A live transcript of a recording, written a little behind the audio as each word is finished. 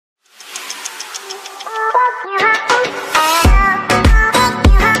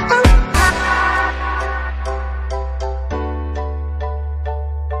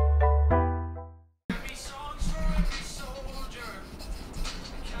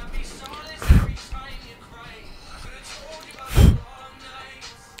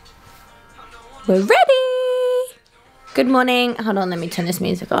We're ready! Good morning. Hold on, let me turn this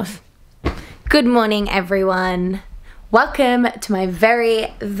music off. Good morning, everyone. Welcome to my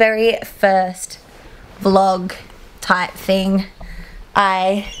very, very first vlog type thing.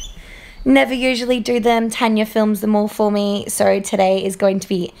 I never usually do them. Tanya films them all for me, so today is going to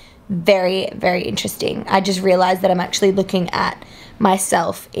be very, very interesting. I just realized that I'm actually looking at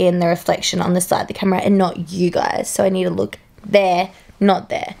myself in the reflection on the side of the camera and not you guys, so I need to look there, not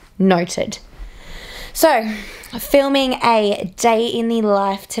there. Noted. So, filming a day in the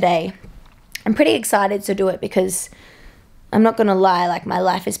life today. I'm pretty excited to do it because I'm not gonna lie, like, my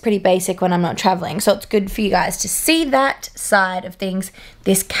life is pretty basic when I'm not traveling, so it's good for you guys to see that side of things.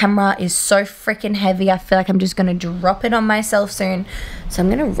 This camera is so freaking heavy, I feel like I'm just gonna drop it on myself soon, so I'm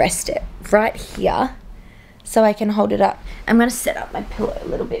gonna rest it right here so I can hold it up. I'm gonna set up my pillow a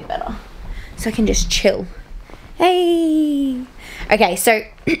little bit better so I can just chill. Hey! Okay, so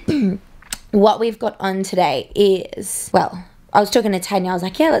what we've got on today is, well, I was talking to Tanya, I was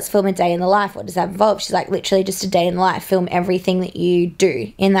like, yeah, let's film a day in the life. What does that involve? She's like, literally just a day in the life. Film everything that you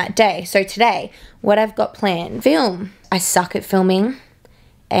do in that day. So today, what I've got planned, film. I suck at filming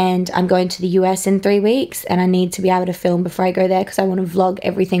and I'm going to the US in 3 weeks and I need to be able to film before I go there because I want to vlog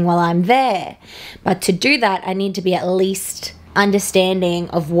everything while I'm there. But to do that, I need to be at least understanding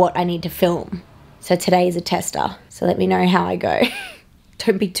of what I need to film. So today is a tester. So let me know how I go.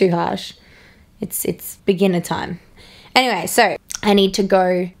 Don't be too harsh. It's beginner time. Anyway, so I need to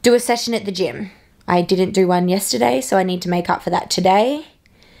go do a session at the gym. I didn't do one yesterday, so I need to make up for that today.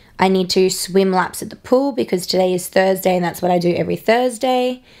 I need to swim laps at the pool because today is Thursday and that's what I do every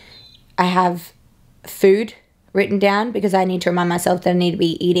Thursday. I have food written down because I need to remind myself that I need to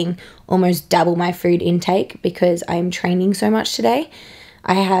be eating almost double my food intake because I'm training so much today.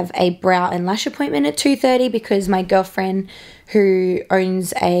 I have a brow and lash appointment at 2:30 because my girlfriend who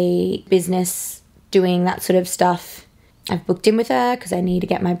owns a business doing that sort of stuff, I've booked in with her because I need to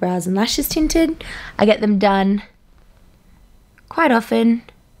get my brows and lashes tinted. I get them done quite often.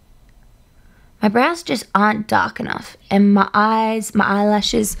 My brows just aren't dark enough and my eyes, my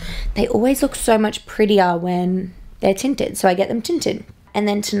eyelashes, they always look so much prettier when they're tinted, so I get them tinted. And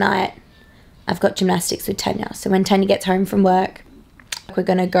then tonight I've got gymnastics with Tanya, so when Tanya gets home from work, we're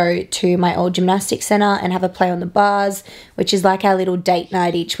going to go to my old gymnastics centre and have a play on the bars, which is like our little date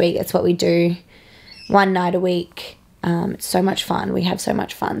night each week. That's what we do, one night a week. It's so much fun. We have so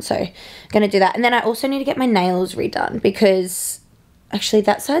much fun. So I'm going to do that. And then I also need to get my nails redone because actually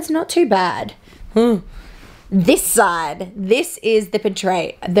that side's not too bad. This side, this is the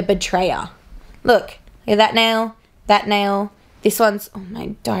betrayer. Look at that nail, that nail. This one's, oh, my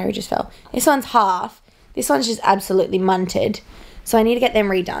diary just fell. This one's half. This one's just absolutely munted. So I need to get them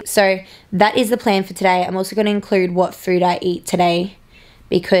redone. So that is the plan for today. I'm also going to include what food I eat today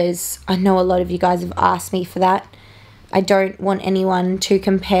because I know a lot of you guys have asked me for that. I don't want anyone to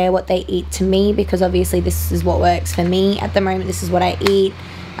compare what they eat to me because obviously this is what works for me at the moment. This is what I eat.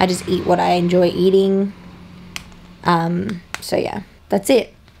 I just eat what I enjoy eating. So yeah, that's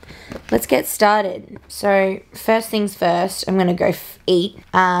it. Let's get started. So first things first, I'm going to go eat.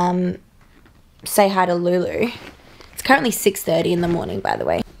 Say hi to Lulu. It's currently 6:30 in the morning, by the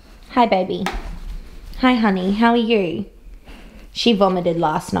way. Hi, baby. Hi, honey. How are you? She vomited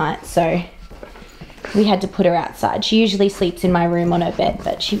last night, so we had to put her outside. She usually sleeps in my room on her bed,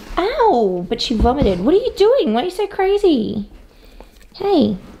 but she... Ow! But she vomited. What are you doing? Why are you so crazy?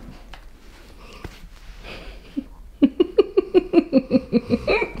 Hey.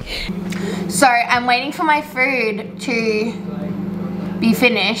 So, I'm waiting for my food to be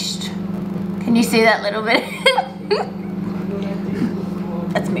finished. Can you see that little bit?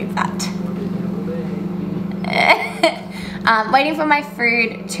 Let's move that. Waiting for my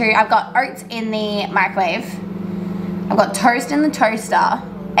food to, I've got oats in the microwave. I've got toast in the toaster,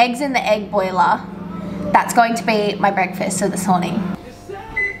 eggs in the egg boiler. That's going to be my breakfast for this morning.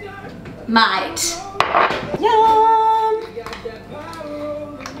 Mate. Yum!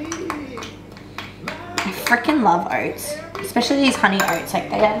 I freaking love oats. Especially these honey oats, like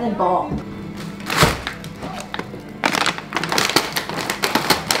they are the bomb.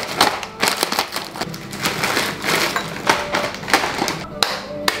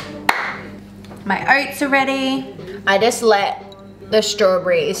 My oats are ready. I just let the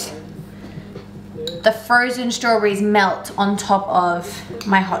strawberries, the frozen strawberries melt on top of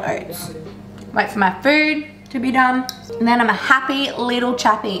my hot oats. Wait for my food to be done. And then I'm a happy little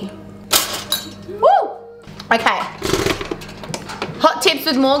chappy. Woo! Okay. Hot tips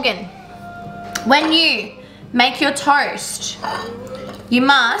with Morgan. When you make your toast, you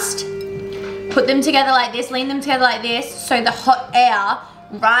must put them together like this, lean them together like this, so the hot air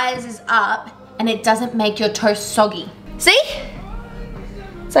rises up and it doesn't make your toast soggy. See?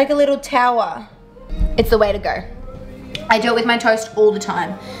 It's like a little tower. It's the way to go. I do it with my toast all the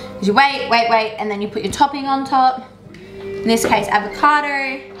time. You wait, and then you put your topping on top. In this case, avocado,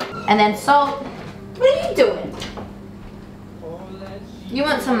 and then salt. What are you doing? You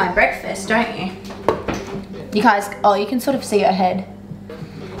want some of my breakfast, don't you? You guys, oh, you can sort of see her head.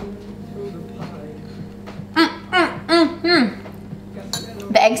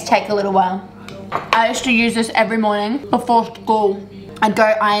 The eggs take a little while. I used to use this every morning before school. I'd go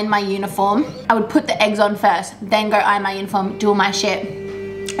iron my uniform. I would put the eggs on first, then go iron my uniform, do all my shit,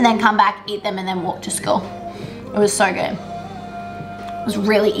 and then come back, eat them, and then walk to school. It was so good. It was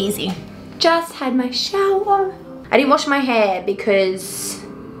really easy. Just had my shower. I didn't wash my hair because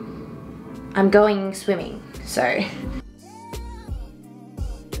I'm going swimming, so.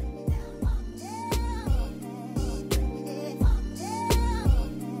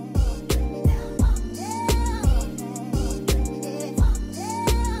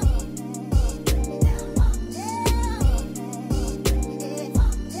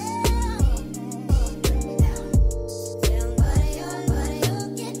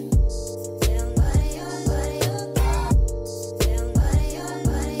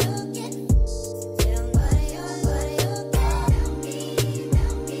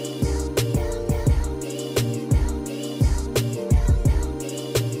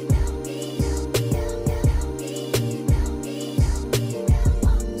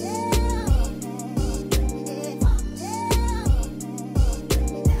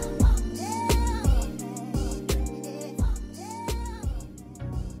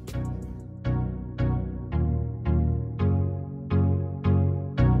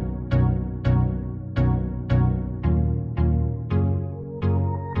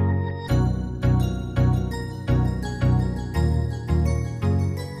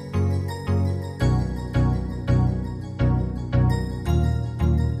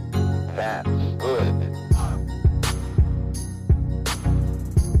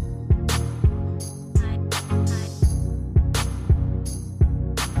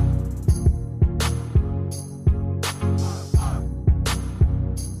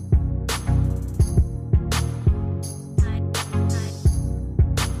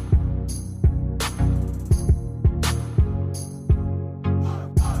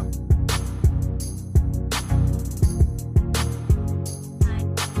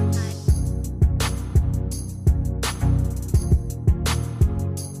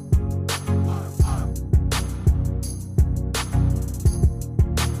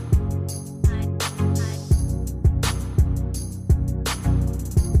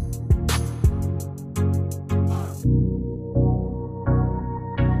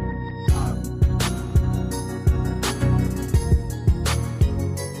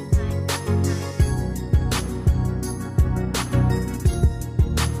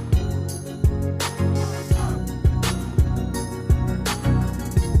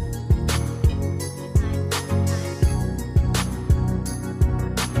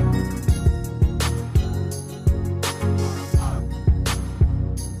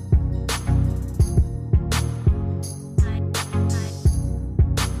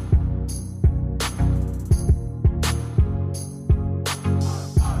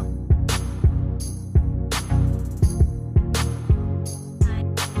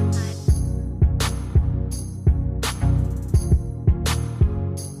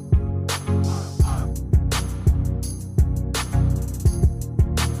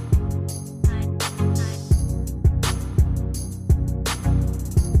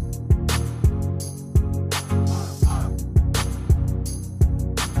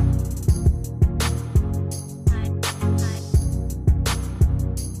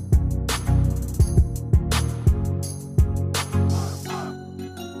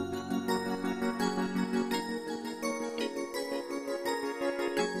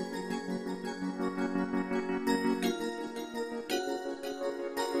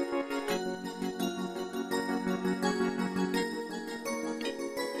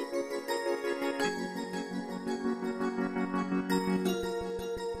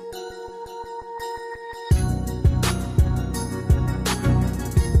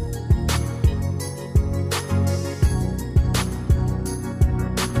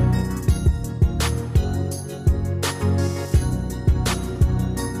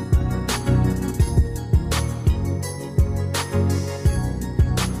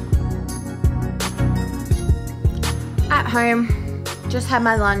 home, just had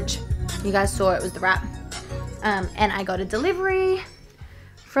my lunch. You guys saw it was the wrap. And I got a delivery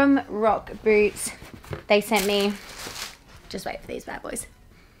from Rock Boots. They sent me, just wait for these bad boys,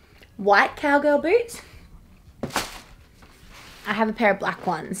 white cowgirl boots. I have a pair of black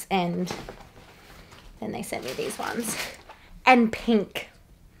ones, and then they sent me these ones. And pink.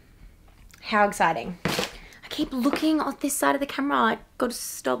 How exciting. I keep looking on this side of the camera. I gotta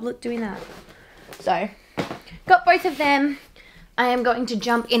stop doing that. So, got both of them. I am going to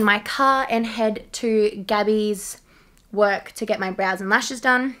jump in my car and head to Gabby's work to get my brows and lashes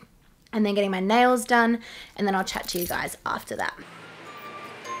done, and then getting my nails done, and then I'll chat to you guys after that.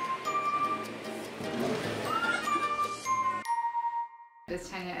 Does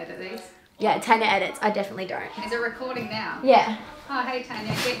Tanya edit these? Yeah, Tanya edits. I definitely don't. Is it recording now? Yeah. Oh, hey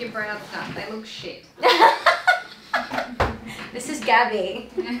Tanya, get your brows done. They look shit. This is Gabby.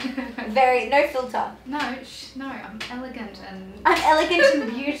 Very, no filter. No, I'm elegant and... I'm elegant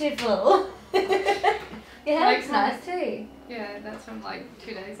and beautiful. Your hair looks nice too. Yeah, that's from like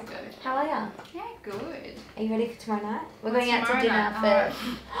 2 days ago. How are ya? Yeah, good. Are you ready for tomorrow night? We're going out to Tomorrow dinner night?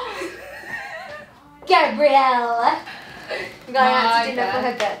 for... Gabrielle! We're going out to dinner for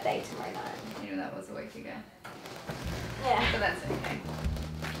her birthday tomorrow night. You know, that was a week ago. Yeah. But that's okay.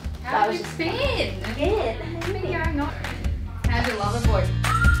 That How was have you just- been? Good. What's been going on? How's your lover boy?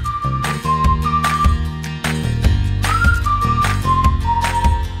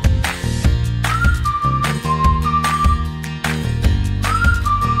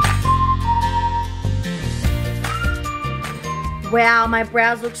 Wow, my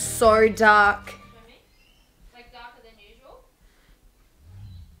brows look so dark. Like darker than usual?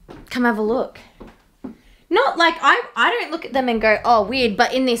 Come have a look. Not like, I don't look at them and go, oh, weird,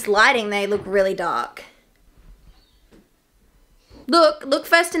 but in this lighting, they look really dark. Look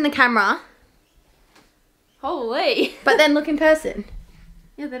first in the camera, Holy! but then look in person.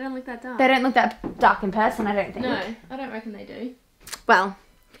 Yeah, they don't look that dark. They don't look that dark in person, I don't think. No, I don't reckon they do. Well,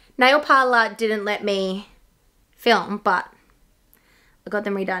 nail parlor didn't let me film, but I got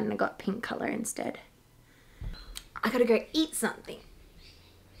them redone and I got pink color instead. I gotta go eat something.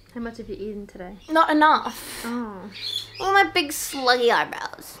 How much have you eaten today? Not enough. Oh. All my big sluggy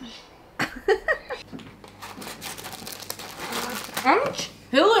eyebrows. I'm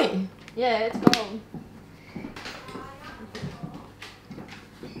chilly. Yeah, it's cold.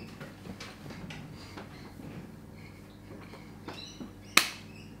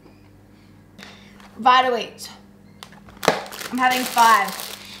 Vita-Weeks. I'm having five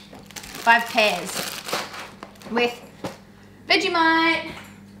pairs with Vegemite.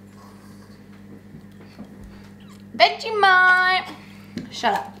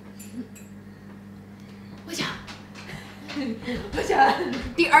 Shut up.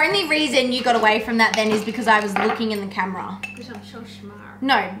 The only reason you got away from that then is because I was looking in the camera. Because I'm so smart.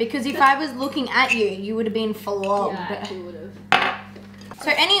 No, because if I was looking at you, you would have been flogged. Yeah, I actually would have.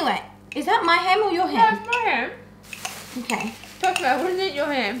 So anyway, is that my ham or your ham? That's my hand. Okay. Talk about, what is it, your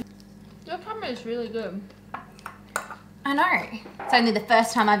hand? Your camera is really good. I know. It's only the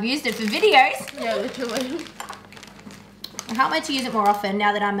first time I've used it for videos. Yeah, literally. I can't wait to use it more often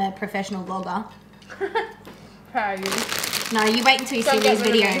now that I'm a professional vlogger. Proud of you. No, you wait until you see Don't get these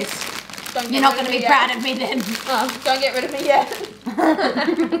rid of videos. Don't You're get not rid going to of be me proud yet. of me then. Oh, don't get rid of me yet.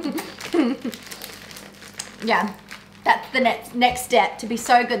 Yeah, that's the next step, to be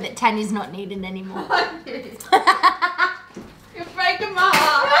so good that Tanya's not needed anymore. You're breaking my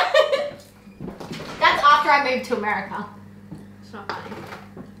heart. That's after I moved to America. It's not funny.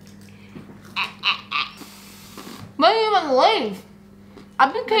 When are you going to leave?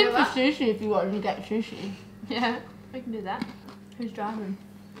 I've been keen do for what? sushi if you wanted to get sushi. Yeah, we can do that. Who's driving?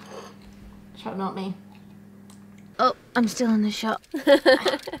 So not me. Oh, I'm still in the shop.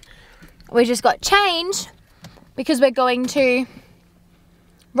 We just got changed because we're going to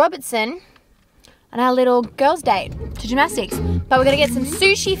Robertson on our little girls' date to gymnastics. But we're going to get some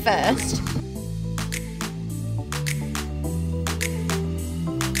sushi first.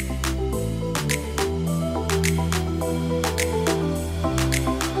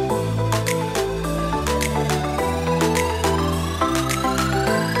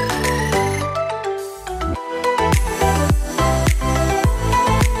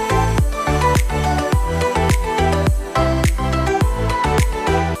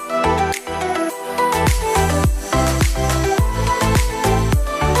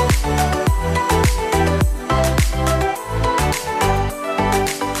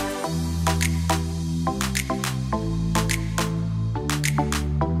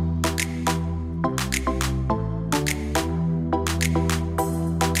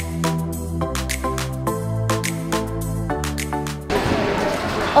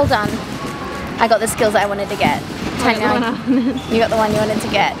 All done. I got the skills I wanted to get. Tanya, you got the one you wanted to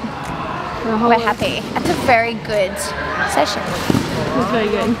get. We're happy. That's a very good session. was very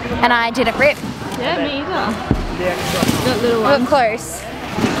good. And I didn't rip. Yeah, me either. Got little I got ones. close,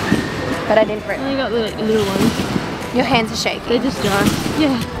 but I didn't rip. I only got little ones. Your hands are shaking. They're just dry.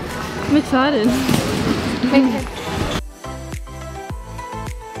 Yeah, I'm excited. Maybe